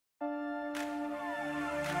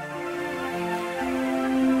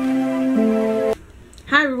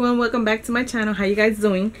welcome back to my channel. How you guys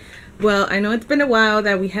doing? Well, I know it's been a while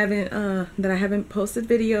that I haven't posted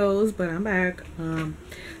videos, but I'm back.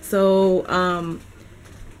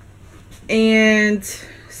 And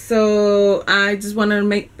so I just want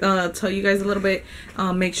to tell you guys a little bit.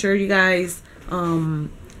 Make sure you guys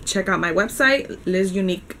check out my website,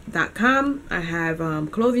 lizunique.com. I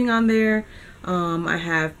have clothing on there. I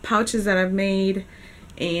have pouches that I've made,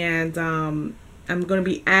 and I'm going to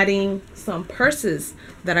be adding some purses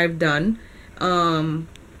that I've done. And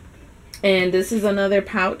this is another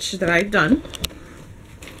pouch that I've done.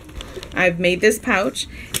 I've made this pouch,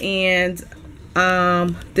 and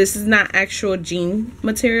this is not actual jean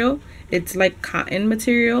material. It's like cotton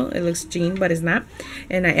material. It looks jean, but it's not.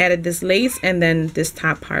 And I added this lace and then this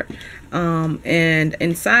top part. And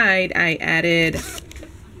inside I added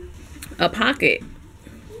a pocket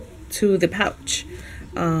to the pouch.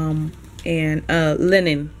 And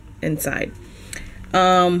linen inside.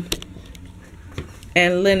 And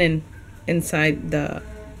linen inside the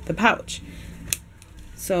pouch.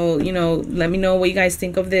 So, you know, let me know what you guys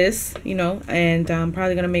think of this, you know, and I'm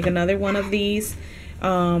probably going to make another one of these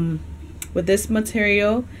with this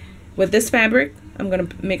material, with this fabric. I'm going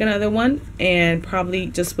to make another one, and probably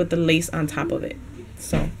just with the lace on top of it.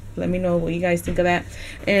 So let me know what you guys think of that.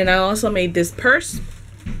 And I also made this purse.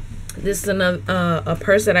 This is another a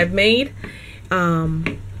purse that I've made,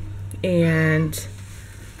 and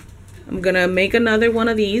I'm going to make another one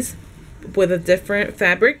of these with a different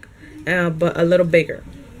fabric, but a little bigger.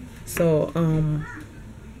 So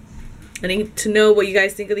I need to know what you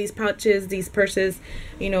guys think of these pouches, these purses.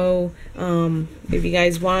 You know, if you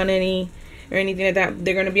guys want any or anything like that,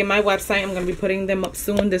 they're going to be on my website. I'm going to be putting them up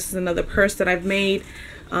soon. This is another purse that I've made.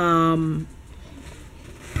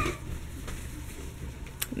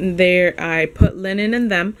 There I put linen in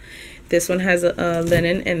them. This one has a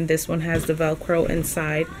linen, and this one has the Velcro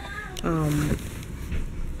inside.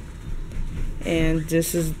 And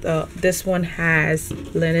this one has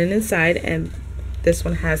linen inside, and this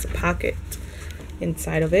one has a pocket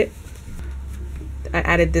inside of it. I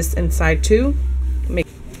added this inside too.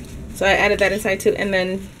 So I added that inside too, and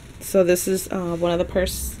then so this is one of the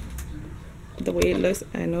purse. The way it looks,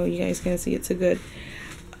 I know you guys can't see it too good.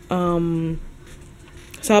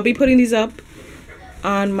 So I'll be putting these up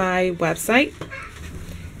on my website,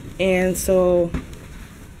 and so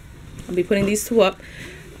I'll be putting these two up.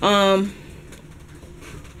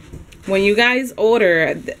 When you guys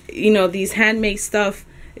order, you know, these handmade stuff,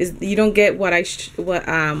 is you don't get what I show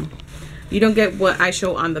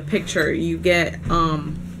on the picture. You get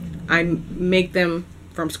I make them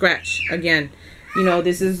from scratch again. You know,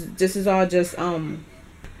 this is all just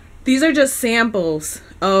these are just samples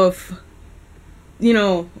of, you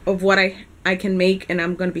know, of what I can make, and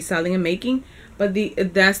I'm gonna be selling and making. But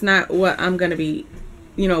that's not what I'm gonna be,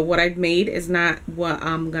 you know, what I've made is not what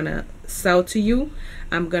I'm gonna sell to you.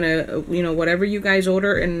 I'm gonna, you know, whatever you guys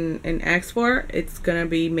order and ask for, it's gonna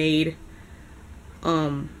be made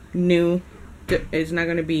new. It's not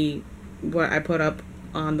gonna be what I put up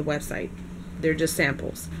on the website. They're just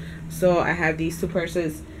samples. So I have these two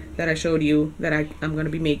purses that I showed you that I'm gonna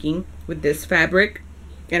be making with this fabric,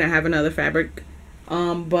 and I have another fabric.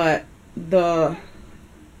 But I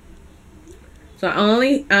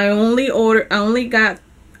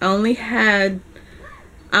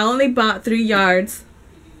only bought 3 yards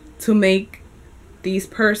to make these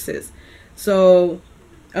purses, so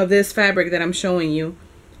of this fabric that I'm showing you.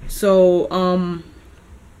 So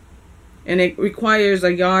and it requires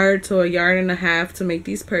 1 yard to 1.5 yards to make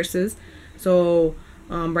these purses. So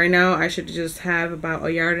right now I should just have about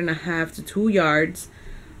 1.5 yards to 2 yards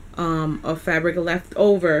of fabric left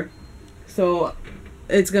over. So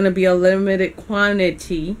it's gonna be a limited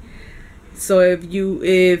quantity. So if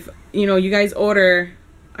you know, you guys order,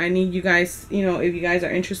 I need you guys, you know, if you guys are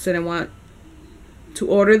interested and want to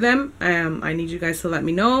order them, I need you guys to let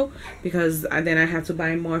me know, because then I have to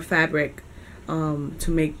buy more fabric to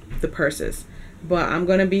make the purses. But I'm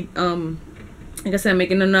gonna be like I said,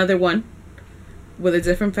 making another one with a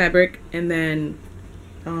different fabric, and then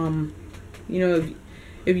you know,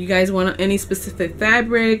 if you guys want any specific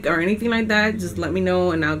fabric or anything like that, just let me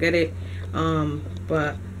know and I'll get it.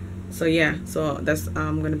 But so yeah, so that's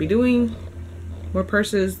I'm gonna be doing more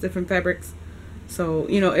purses, different fabrics. So,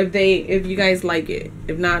 you know, if you guys like it.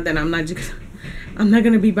 If not, then I'm not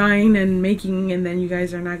gonna be buying and making, and then you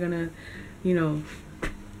guys are not gonna, you know,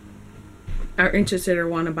 are interested or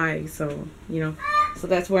want to buy. So, you know, so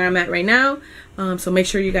that's where I'm at right now. So make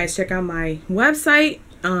sure you guys check out my website.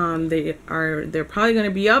 They're probably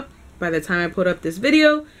gonna be up by the time I put up this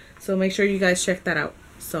video, so make sure you guys check that out.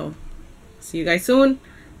 So see you guys soon,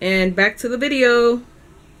 and back to the video.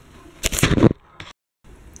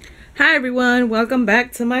 Hi everyone, welcome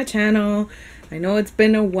back to my channel. I know it's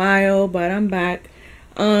been a while, but I'm back.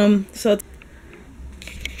 So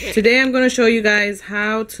today I'm going to show you guys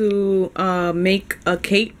how to make a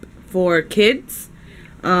cape for kids.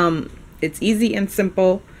 It's easy and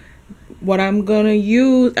simple. What I'm going to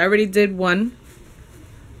use, I already did one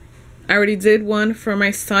for my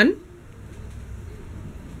son.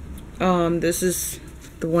 This is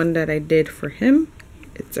the one that I did for him.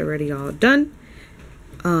 It's already all done.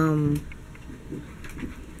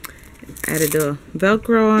 Added the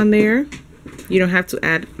Velcro on there. You don't have to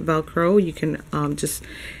add Velcro. You can just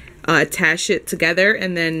attach it together,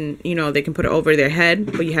 and then they can put it over their head,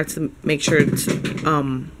 but you have to make sure it's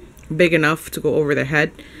big enough to go over their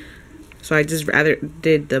head. So I just rather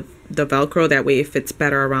did the Velcro, that way it fits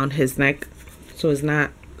better around his neck, so it's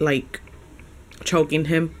not like choking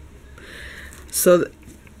him. So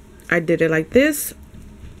I did it like this.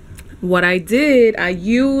 What I did, I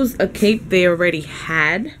used a cape they already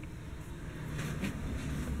had,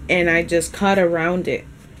 and I just cut around it.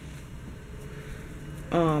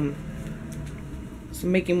 So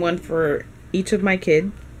making one for each of my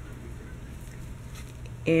kids.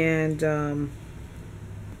 And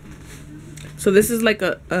so this is like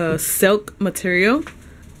a silk material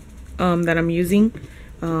that I'm using,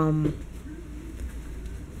 and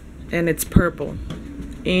it's purple.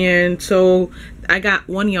 And so I got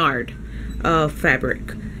 1 yard of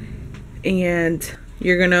fabric, and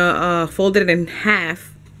you're gonna fold it in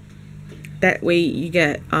half. That way you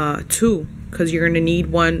get 2, because you're gonna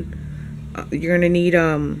need one. You're gonna need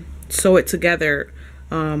sew it together.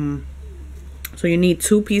 So you need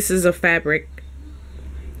 2 pieces of fabric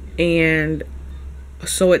and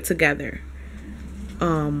sew it together.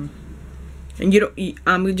 And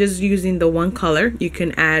I'm just using the one color. You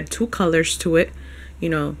can add 2 colors to it.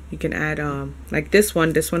 You can add like this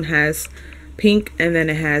one has pink, and then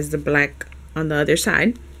it has the black on the other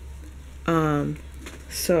side.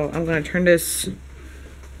 So I'm gonna turn this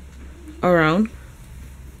around.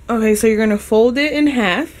 Okay, so you're gonna fold it in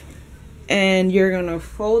half, and you're gonna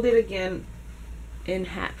fold it again in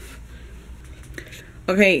half.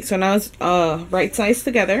 Okay, so now it's right sides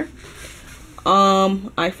together.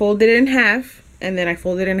 I folded it in half, and then I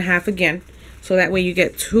folded it in half again, so that way you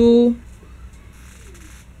get 2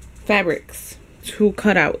 fabrics, 2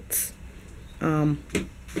 cutouts.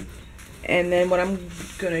 And then what I'm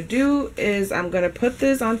gonna do is I'm gonna put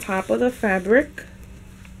this on top of the fabric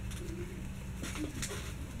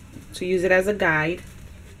to use it as a guide.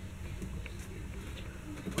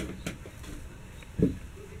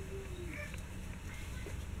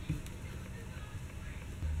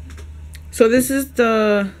 So this is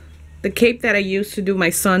the cape that I used to do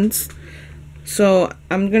my son's. So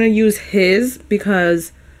I'm gonna use his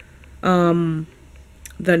because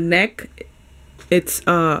the neck, it's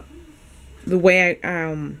the way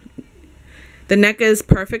the neck is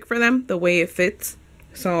perfect for them, the way it fits.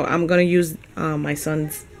 So I'm gonna use my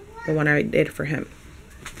son's, the one I did for him.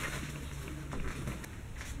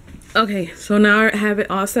 Okay, so now I have it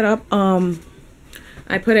all set up.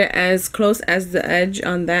 I put it as close as the edge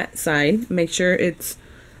on that side. Make sure it's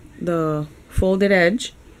the folded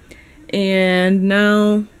edge, and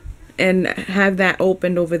now have that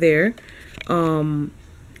opened over there, so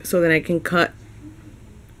that I can cut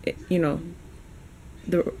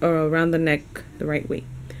around the neck the right way.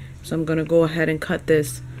 So I'm gonna go ahead and cut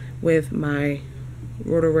this with my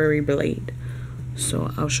rotary blade.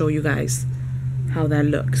 So I'll show you guys how that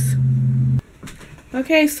looks.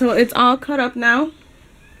 Okay, so it's all cut up now.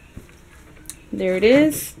 There it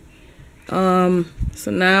is. So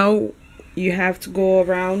now you have to go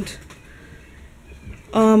around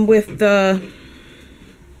with the,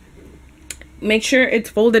 make sure it's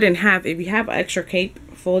folded in half. If you have extra cape,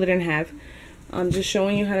 fold it in half. I'm just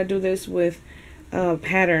showing you how to do this with a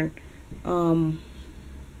pattern. And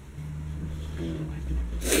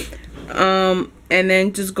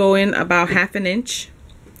then just go in about 1/2 inch.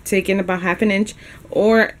 Take in about 1/2 inch,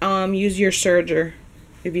 or use your serger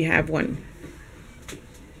if you have one.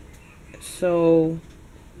 So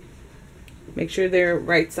make sure they're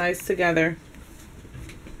right sides together,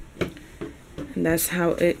 and that's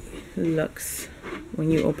how it looks when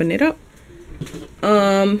you open it up.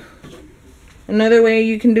 Another way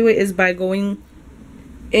you can do it is by going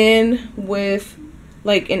in with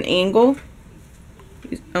like an angle.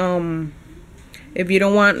 If you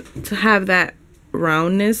don't want to have that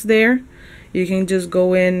roundness there, you can just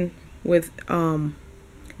go in with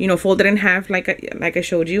fold it in half like I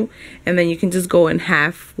showed you, and then you can just go in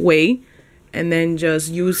halfway, and then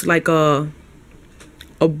just use like a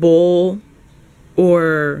bowl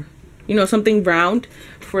or something round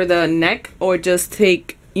for the neck, or just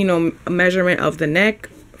take you know, a measurement of the neck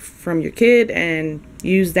from your kid and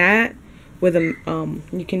use that with a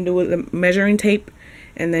you can do with a measuring tape,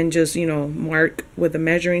 and then just, you know, mark with a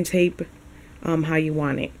measuring tape how you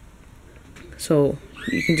want it. So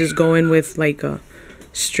you can just go in with like a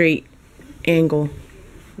straight angle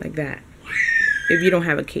like that if you don't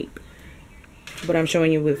have a cape, but I'm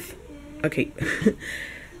showing you with a cape.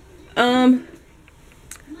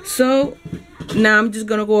 So now I'm just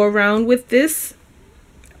gonna go around with this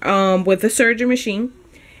with the serger machine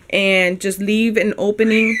and just leave an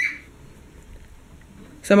opening.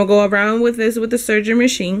 So I'm gonna go around with this with the serger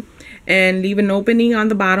machine and leave an opening on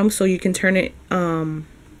the bottom so you can turn it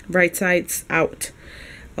right sides out.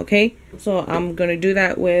 Okay, so I'm gonna do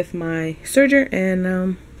that with my serger,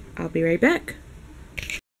 and I'll be right back.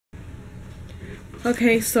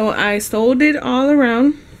 Okay, so I sewed it all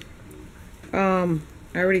around. I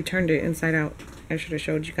already turned it inside out. I should have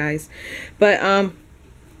showed you guys, but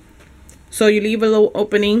so you leave a little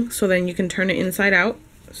opening so then you can turn it inside out.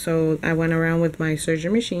 So I went around with my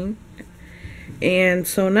serger machine, and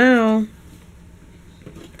so now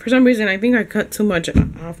for some reason I think I cut too much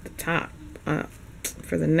off the top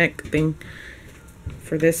for the neck thing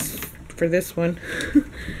for this one.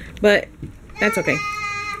 But that's okay.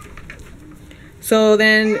 So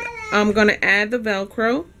then I'm gonna add the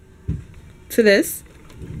Velcro to this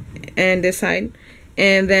and this side,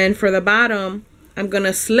 and then for the bottom I'm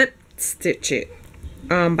gonna slip stitch it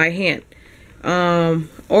by hand,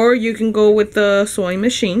 or you can go with the sewing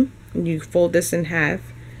machine. You fold this in half,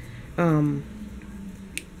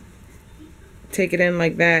 take it in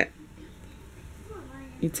like that.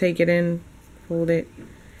 You take it in, fold it,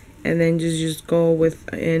 and then just go with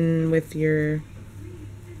your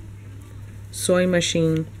sewing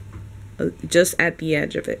machine just at the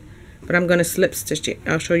edge of it. But I'm gonna slip stitch it.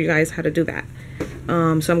 I'll show you guys how to do that.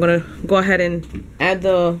 So I'm gonna go ahead and add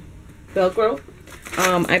the Velcro.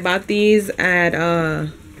 I bought these at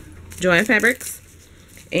Joann Fabrics,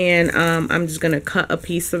 and I'm just gonna cut a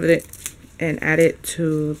piece of it and add it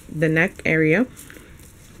to the neck area.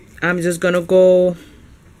 I'm just gonna go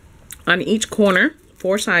on each corner,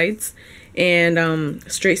 4 sides, and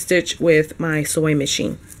straight stitch with my sewing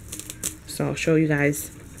machine. So I'll show you guys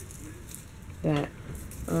that.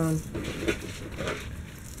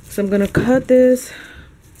 So I'm gonna cut this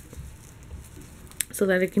so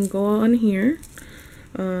that it can go on here.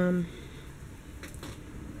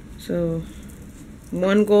 So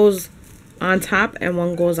one goes on top and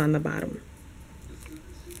one goes on the bottom.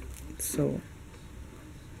 So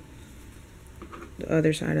the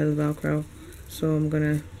other side of the Velcro. So I'm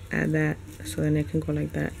gonna add that so then it can go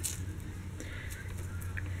like that.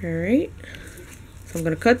 Alright, so I'm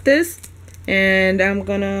gonna cut this, and I'm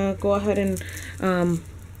gonna go ahead and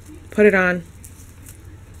put it on.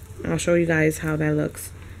 I'll show you guys how that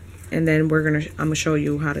looks, and then I'm gonna show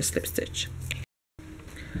you how to slip stitch.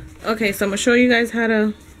 Okay, so I'm gonna show you guys how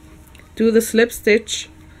to do the slip stitch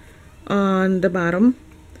on the bottom.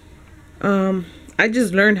 I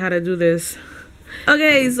just learned how to do this.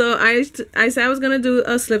 Okay, so I said I was gonna do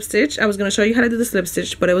a slip stitch. I was gonna show you how to do the slip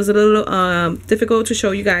stitch, but it was a little difficult to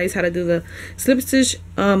show you guys how to do the slip stitch,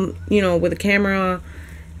 you know, with the camera,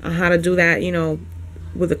 how to do that, you know,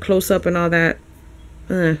 with a close-up and all that.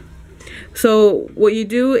 So what you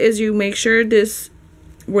do is you make sure this,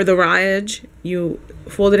 where the raw edge, you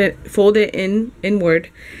fold it inward,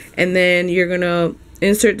 and then you're gonna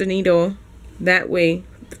insert the needle that way,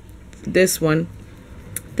 this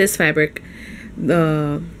fabric,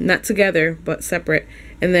 not together but separate,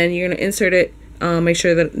 and then you're gonna insert it. Make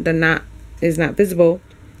sure that the knot is not visible.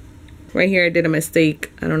 Right here I did a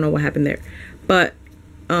mistake. I don't know what happened there, but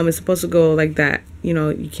it's supposed to go like that. You know,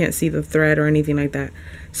 you can't see the thread or anything like that.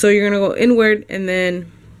 So you're gonna go inward, and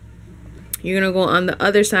then you're gonna go on the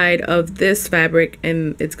other side of this fabric,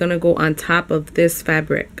 and it's gonna go on top of this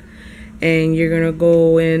fabric, and you're gonna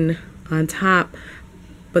go in on top,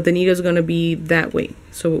 but the needle is gonna be that way.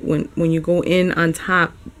 So when you go in on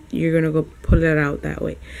top, you're gonna go pull it out that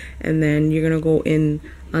way, and then you're gonna go in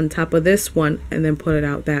on top of this one and then pull it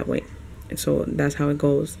out that way. And so that's how it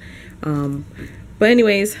goes. But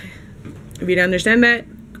anyways, if you don't understand that,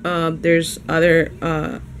 there's other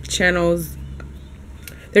channels,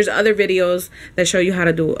 there's other videos that show you how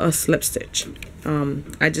to do a slip stitch.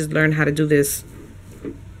 I just learned how to do this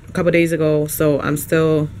a couple days ago, so I'm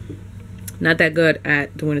still not that good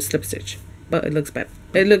at doing a slip stitch, but it looks better.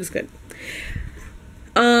 It looks good.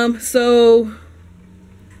 So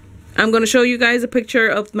I'm gonna show you guys a picture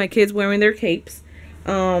of my kids wearing their capes.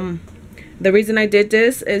 The reason I did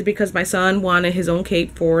this is because my son wanted his own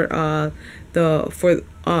cape for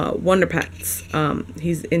Wonder Pets.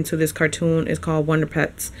 He's into this cartoon. It's called Wonder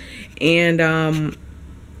Pets. And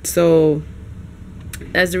so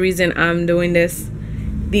that's the reason I'm doing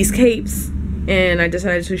these capes, and I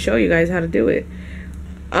decided to show you guys how to do it.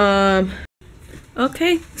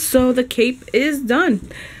 Okay, so the cape is done.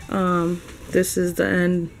 This is the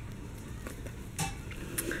end.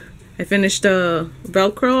 I finished the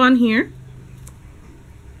Velcro on here.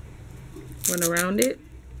 Went around it,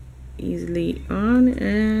 easily on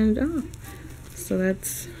and off. So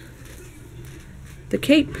that's the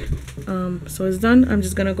cape. So it's done. I'm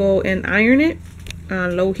just gonna go and iron it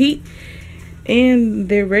on low heat, and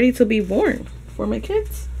they're ready to be worn for my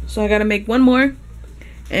kids. So I gotta make one more,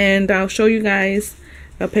 and I'll show you guys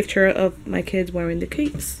a picture of my kids wearing the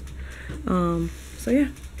capes. So yeah,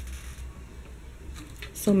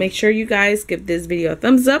 so make sure you guys give this video a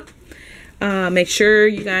thumbs up. Make sure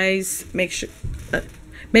you guys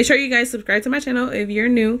subscribe to my channel if you're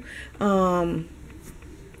new. And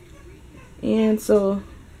so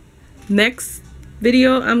next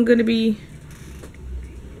video I'm gonna be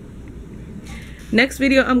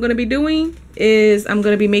doing is I'm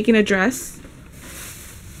gonna be making a dress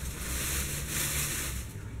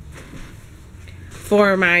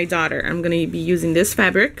for my daughter. I'm gonna be using this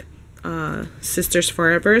fabric, Sisters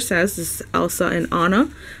Forever. Says this is Elsa and Anna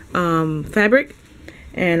fabric,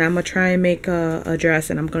 and I'm gonna try and make a dress,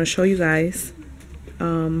 and I'm gonna show you guys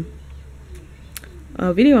a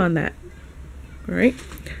video on that. All right,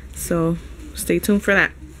 so stay tuned for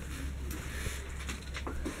that.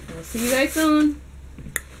 I'll see you guys soon.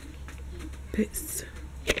 Peace.